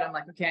this part, I'm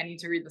like, okay, I need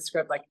to read the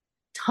script like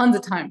tons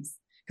of times,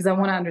 because I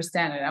want to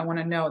understand it. I want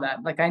to know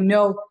that, like, I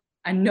know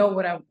I know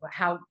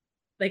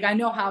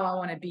how I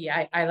want to be.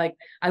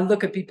 I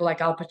look at people like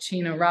Al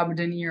Pacino, Robert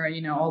De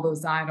Niro, all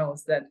those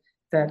idols that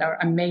are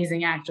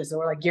amazing actors,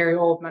 or like Gary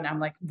Oldman. I'm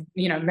like,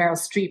 Meryl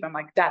Streep. I'm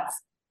like,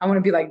 I want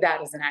to be like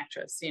that as an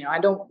actress. I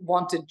don't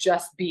want to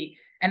just be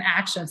an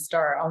action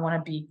star. I want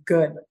to be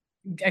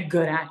a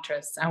good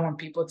actress. I want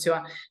people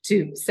to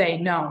say,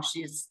 no,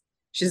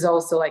 she's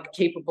also like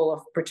capable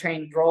of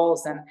portraying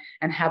roles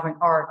and having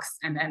arcs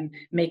and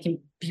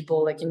making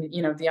people, like,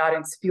 the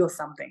audience feel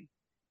something.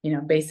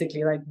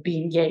 Basically like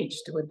be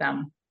engaged with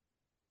them.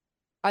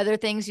 Are there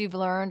things you've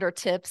learned or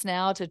tips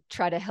now to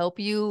try to help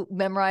you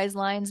memorize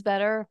lines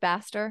better,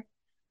 faster?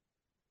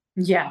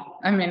 Yeah,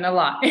 I mean, a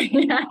lot.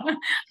 Yeah.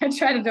 I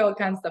try to do all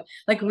kinds of stuff,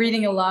 like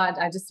reading a lot.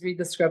 I just read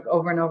the script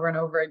over and over and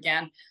over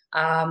again.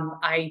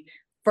 I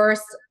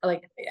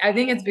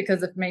think it's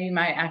because of maybe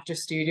my actor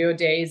studio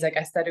days. Like,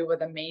 I studied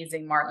with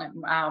amazing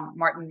Martin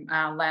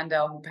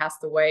Landau, who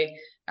passed away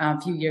a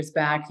few years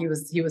back. He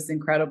was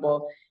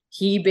incredible.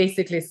 He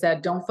basically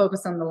said, don't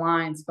focus on the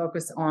lines,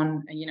 focus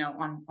on,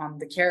 on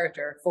the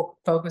character,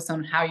 focus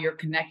on how you're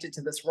connected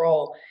to this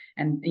role,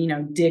 and,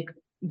 dig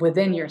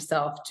within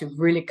yourself to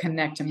really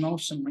connect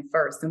emotionally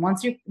first. And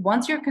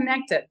once you're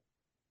connected,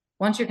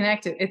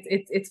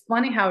 it's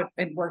funny how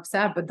it works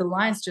out, but the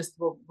lines just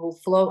will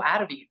flow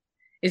out of you.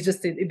 It's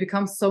just, it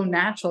becomes so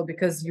natural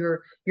because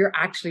you're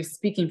actually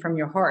speaking from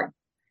your heart.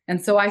 And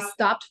so I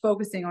stopped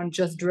focusing on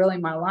just drilling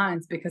my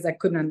lines because I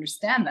couldn't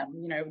understand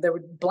them. They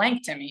were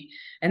blank to me.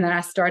 And then I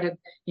started,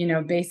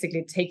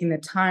 basically taking the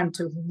time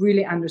to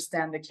really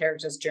understand the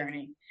character's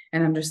journey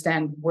and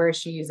understand where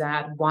she's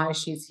at, why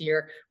she's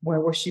here,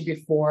 where was she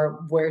before,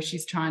 where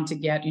she's trying to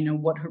get,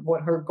 what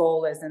her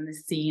goal is in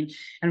this scene,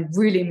 and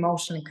really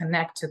emotionally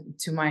connect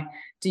to my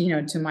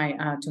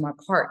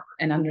part,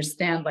 and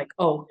understand, like,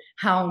 oh,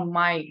 how am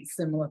I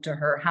similar to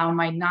her? How am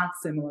I not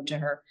similar to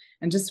her?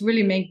 And just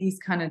really make these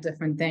kind of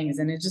different things.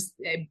 And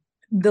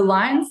the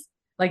lines,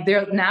 like,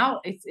 they're now,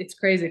 it's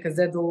crazy because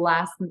they're the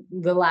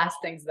last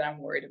things that I'm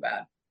worried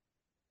about.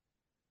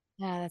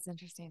 Yeah, that's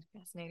interesting.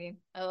 Fascinating.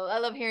 I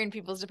love hearing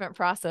people's different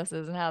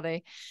processes and how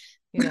they,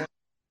 my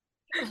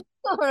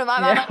mom's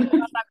not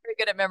very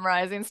good at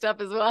memorizing stuff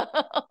as well.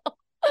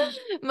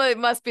 It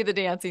must be the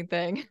dancing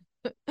thing.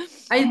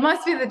 It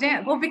must be the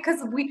dance. Well, because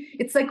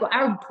it's like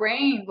our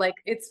brain, like,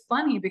 it's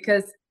funny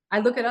because I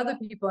look at other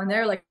people and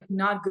they're like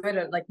not good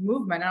at like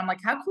movement. And I'm like,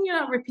 how can you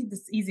not repeat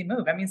this easy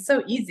move? I mean, it's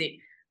so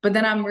easy. But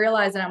then I'm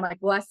realizing, I'm like,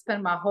 well, I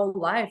spent my whole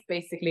life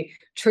basically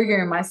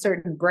triggering my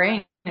certain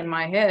brain in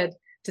my head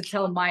to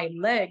tell my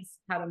legs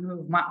how to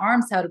move, my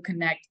arms how to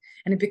connect.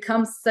 And it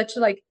becomes such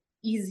a like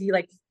easy,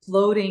 like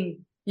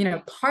floating,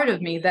 part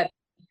of me that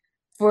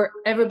for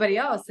everybody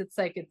else, it's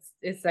like,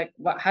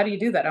 well, how do you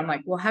do that? I'm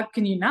like, well, how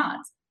can you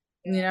not?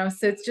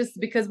 So it's just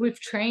because we've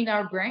trained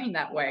our brain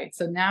that way.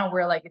 So now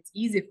we're like, it's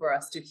easy for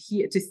us to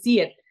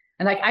see it.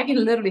 And like, I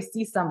can literally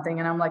see something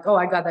and I'm like, oh,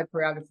 I got that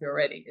choreography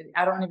already.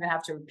 I don't even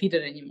have to repeat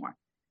it anymore.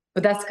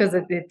 But that's because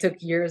it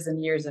took years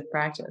and years of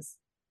practice.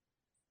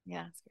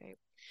 Yeah, that's great.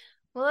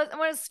 Well, I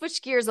want to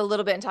switch gears a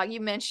little bit and talk.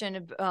 You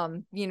mentioned,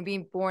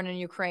 being born in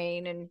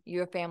Ukraine and you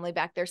have family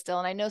back there still.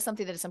 And I know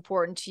something that is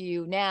important to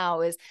you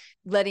now is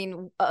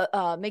making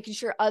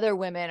sure other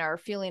women are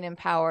feeling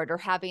empowered or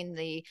having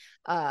the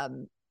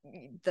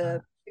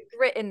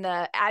grit and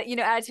the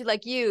attitude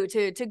like you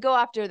to go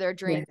after their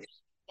dreams.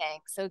 Yeah.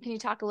 So can you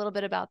talk a little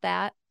bit about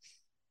that?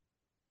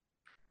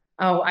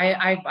 Oh,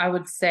 I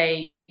would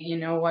say, you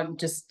know what,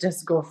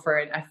 just go for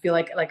it. I feel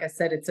like I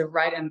said, it's a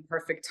right and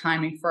perfect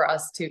timing for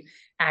us to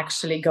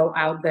actually go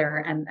out there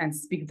and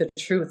speak the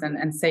truth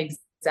and say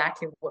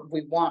exactly what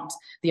we want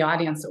the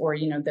audience or,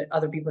 the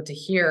other people to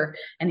hear.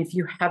 And if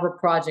you have a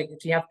project,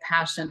 if you have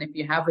passion, if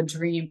you have a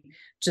dream,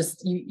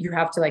 just you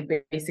have to like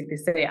basically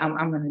say,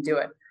 I'm going to do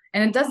it.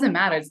 And it doesn't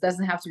matter. It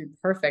doesn't have to be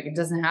perfect. It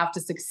doesn't have to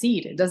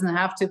succeed. It doesn't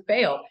have to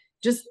fail.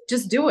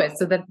 Just do it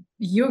so that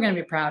you're going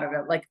to be proud of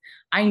it. Like,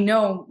 I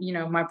know,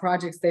 my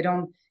projects, they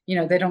don't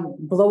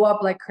blow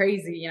up like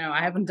crazy.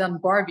 I haven't done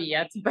Barbie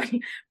yet,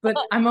 but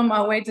I'm on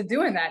my way to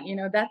doing that.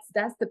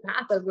 That's the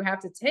path that we have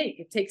to take.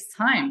 It takes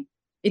time.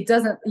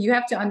 You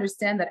have to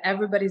understand that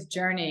everybody's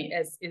journey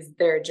is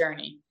their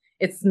journey.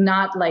 It's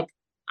not like,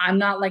 I'm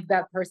not like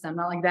that person. I'm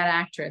not like that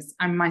actress.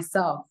 I'm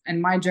myself,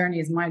 and my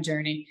journey is my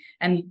journey.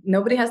 And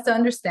nobody has to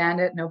understand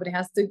it. Nobody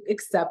has to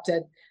accept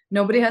it.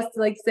 Nobody has to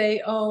like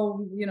say,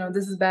 oh,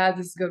 this is bad,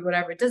 this is good,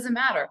 whatever. It doesn't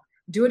matter.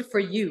 Do it for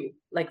you,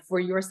 like for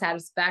your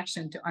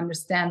satisfaction, to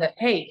understand that,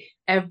 hey,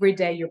 every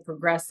day you're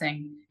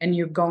progressing and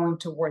you're going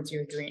towards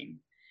your dream.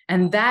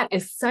 And that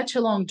is such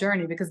a long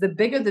journey, because the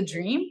bigger the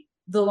dream,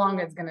 the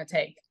longer it's going to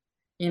take,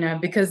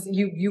 because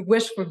you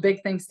wish for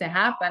big things to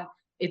happen.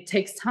 It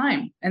takes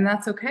time, and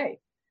that's okay.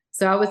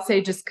 So I would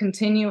say just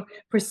continue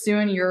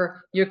pursuing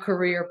your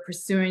career,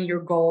 pursuing your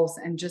goals,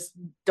 and just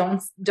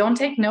don't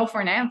take no for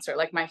an answer,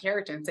 like my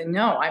character, and say,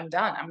 no, I'm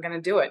done. I'm going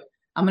to do it.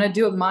 I'm going to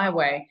do it my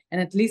way.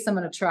 And at least I'm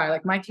going to try.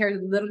 Like my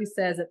character literally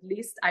says, at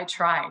least I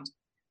tried,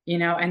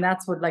 and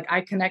that's what, like, I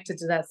connected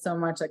to that so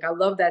much. Like, I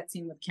love that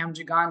scene with Cam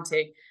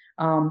Gigante,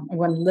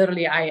 when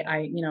literally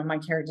my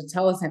character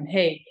tells him,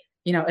 hey,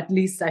 at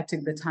least I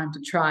took the time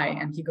to try.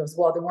 And he goes,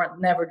 well, they weren't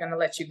never going to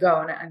let you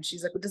go. And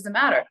she's like, it doesn't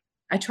matter.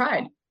 I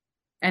tried.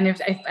 And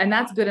and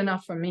that's good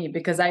enough for me,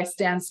 because I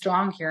stand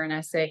strong here and I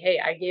say, hey,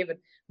 I gave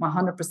it my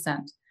 100%.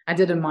 I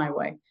did it my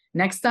way.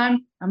 Next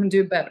time, I'm going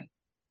to do better.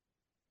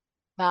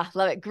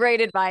 Love it.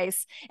 Great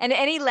advice. And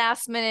any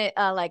last minute,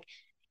 like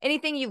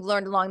anything you've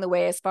learned along the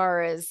way, as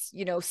far as,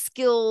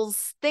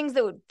 skills, things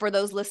that would, for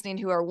those listening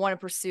who want to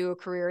pursue a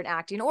career in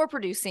acting or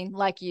producing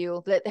like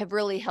you, that have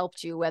really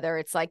helped you, whether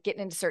it's like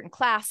getting into certain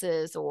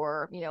classes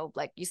or,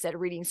 like you said,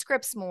 reading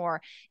scripts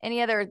more,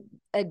 any other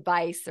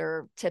advice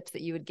or tips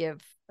that you would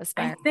give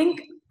aspiring?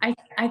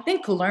 I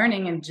think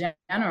learning in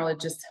general, it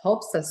just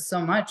helps us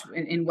so much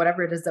in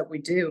whatever it is that we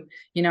do.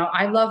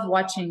 I love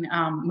watching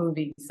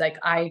movies. Like,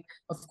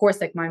 of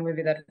course, like my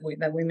movie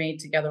that we made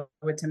together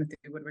with Timothy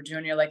Woodward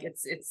Jr. Like,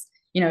 it's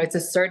it's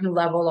a certain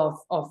level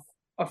of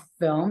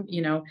film,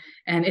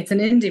 and it's an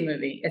indie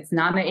movie. It's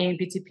not an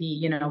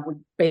AMPTP. We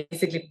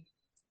basically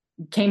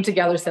came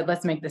together, said,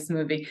 let's make this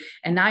movie.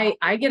 And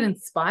I get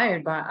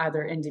inspired by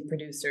other indie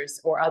producers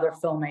or other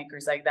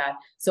filmmakers like that.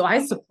 So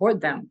I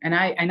support them, and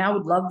I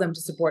would love them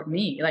to support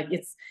me. Like,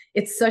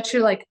 it's such a,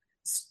 like,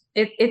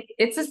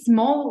 it's a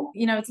small,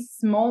 it's a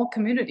small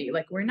community.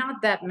 Like, we're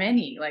not that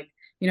many. Like,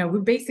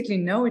 we basically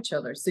know each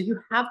other. So you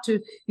have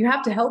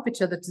to help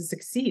each other to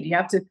succeed. You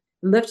have to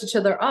lift each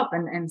other up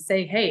and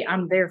say, hey,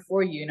 I'm there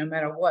for you no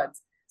matter what.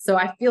 So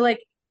I feel like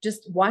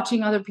just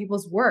watching other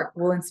people's work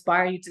will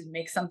inspire you to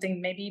make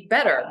something maybe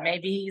better,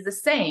 maybe the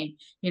same,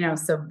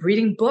 so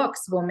reading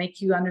books will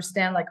make you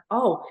understand, like,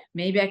 oh,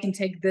 maybe I can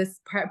take this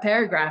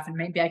paragraph and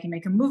maybe I can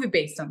make a movie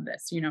based on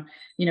this,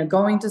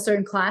 going to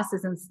certain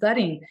classes and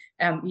studying,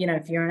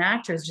 if you're an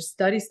actress, just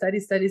study.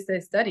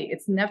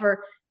 It's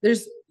never,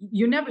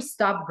 you never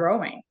stop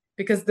growing,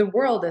 because the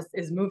world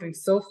is moving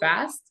so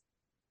fast.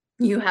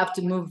 You have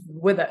to move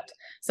with it.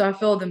 So I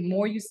feel the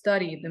more you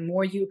study, the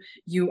more you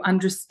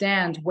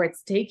understand where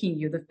it's taking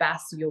you, the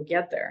faster you'll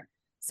get there.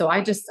 So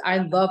I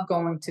love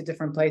going to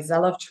different places. I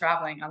love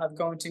traveling. I love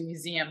going to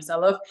museums. I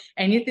love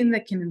anything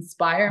that can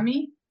inspire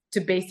me to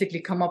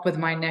basically come up with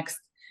my next,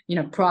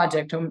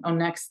 project, or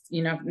next,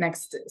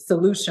 next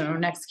solution, or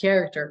next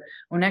character,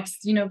 or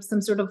next,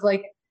 some sort of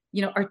like,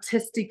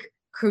 artistic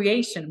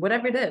creation,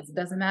 whatever it is. It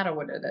doesn't matter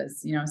what it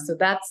is, so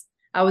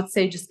I would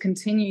say just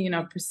continue,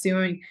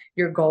 pursuing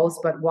your goals.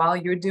 But while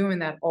you're doing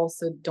that,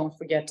 also don't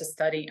forget to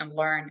study and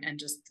learn and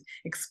just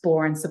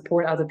explore and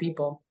support other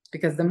people,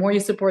 because the more you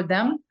support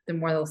them, the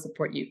more they'll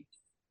support you.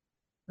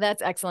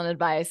 That's excellent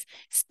advice.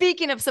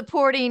 Speaking of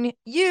supporting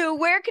you,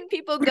 where can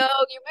people go?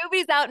 Your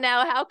movie's out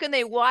now. How can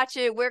they watch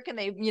it? Where can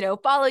they,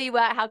 follow you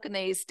at? How can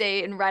they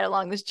stay and ride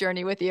along this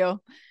journey with you?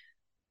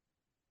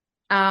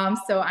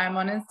 So I'm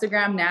on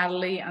Instagram,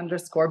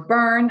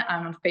 Natalie_Byrne.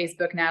 I'm on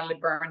Facebook,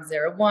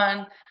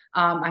 NatalieByrne01.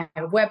 I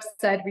have a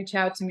website, reach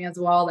out to me as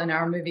well. And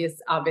our movie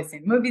is obviously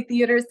in movie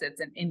theaters. It's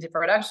an indie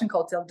production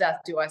called Till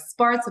Death Do Us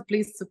Part. So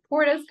please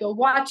support us, go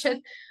watch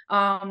it.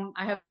 I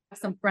have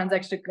some friends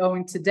actually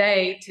going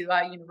today to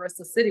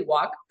Universal City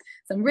Walk.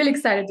 So I'm really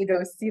excited to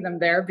go see them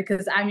there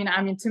because I mean,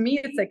 to me,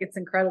 it's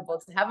incredible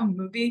to have a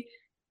movie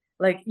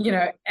like,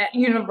 at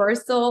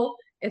Universal.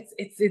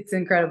 It's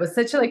incredible. It's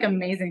such a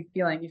amazing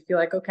feeling. You feel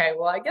like, okay,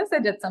 well, I guess I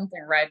did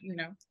something right,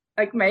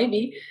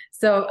 maybe.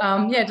 So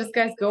yeah, just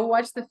guys, go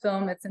watch the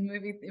film. It's in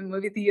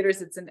movie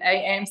theaters. It's in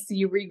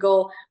AMC,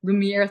 Regal,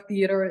 Lumiere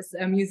Theaters,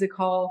 a music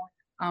hall.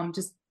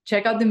 Just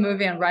check out the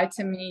movie and write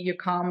to me your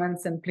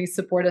comments, and please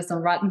support us on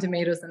Rotten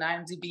Tomatoes and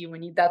IMDb. We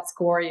need that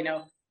score,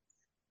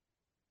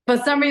 For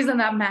some reason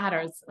that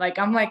matters.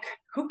 I'm like,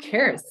 who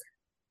cares?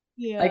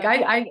 Yeah.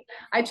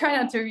 I try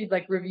not to read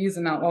reviews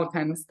and all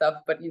kind of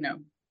stuff, but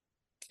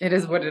it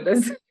is what it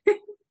is.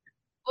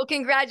 Well,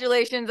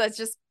 congratulations.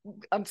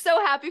 I'm so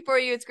happy for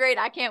you. It's great.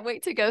 I can't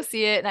wait to go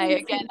see it. And I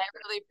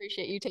really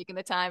appreciate you taking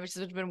the time. It's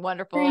just been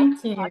wonderful.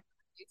 Thank you.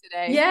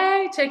 Today.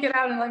 Yay, check it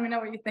out and let me know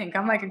what you think.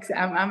 I'm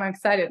I'm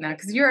excited now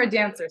because you're a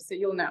dancer, so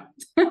you'll know.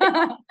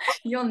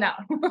 You'll know.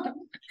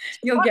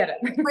 You'll get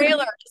it.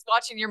 Trailer, just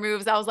watching your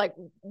moves, I was like,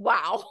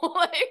 wow.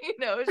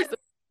 It's just,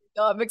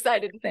 I'm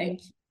excited.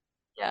 Thank you.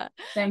 Yeah.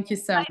 Thank you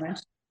so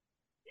much.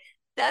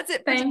 That's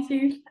it. Thank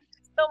you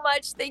so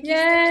much. Thank you.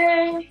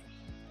 Yay.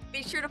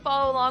 Be sure to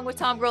follow along with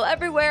Tom Girl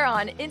everywhere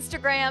on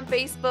Instagram,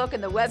 Facebook,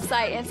 and the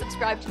website, and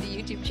subscribe to the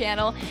YouTube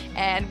channel.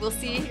 And we'll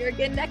see you here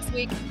again next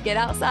week. Get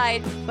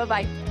outside.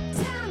 Bye-bye.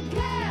 Tom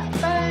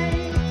Girl. Bye.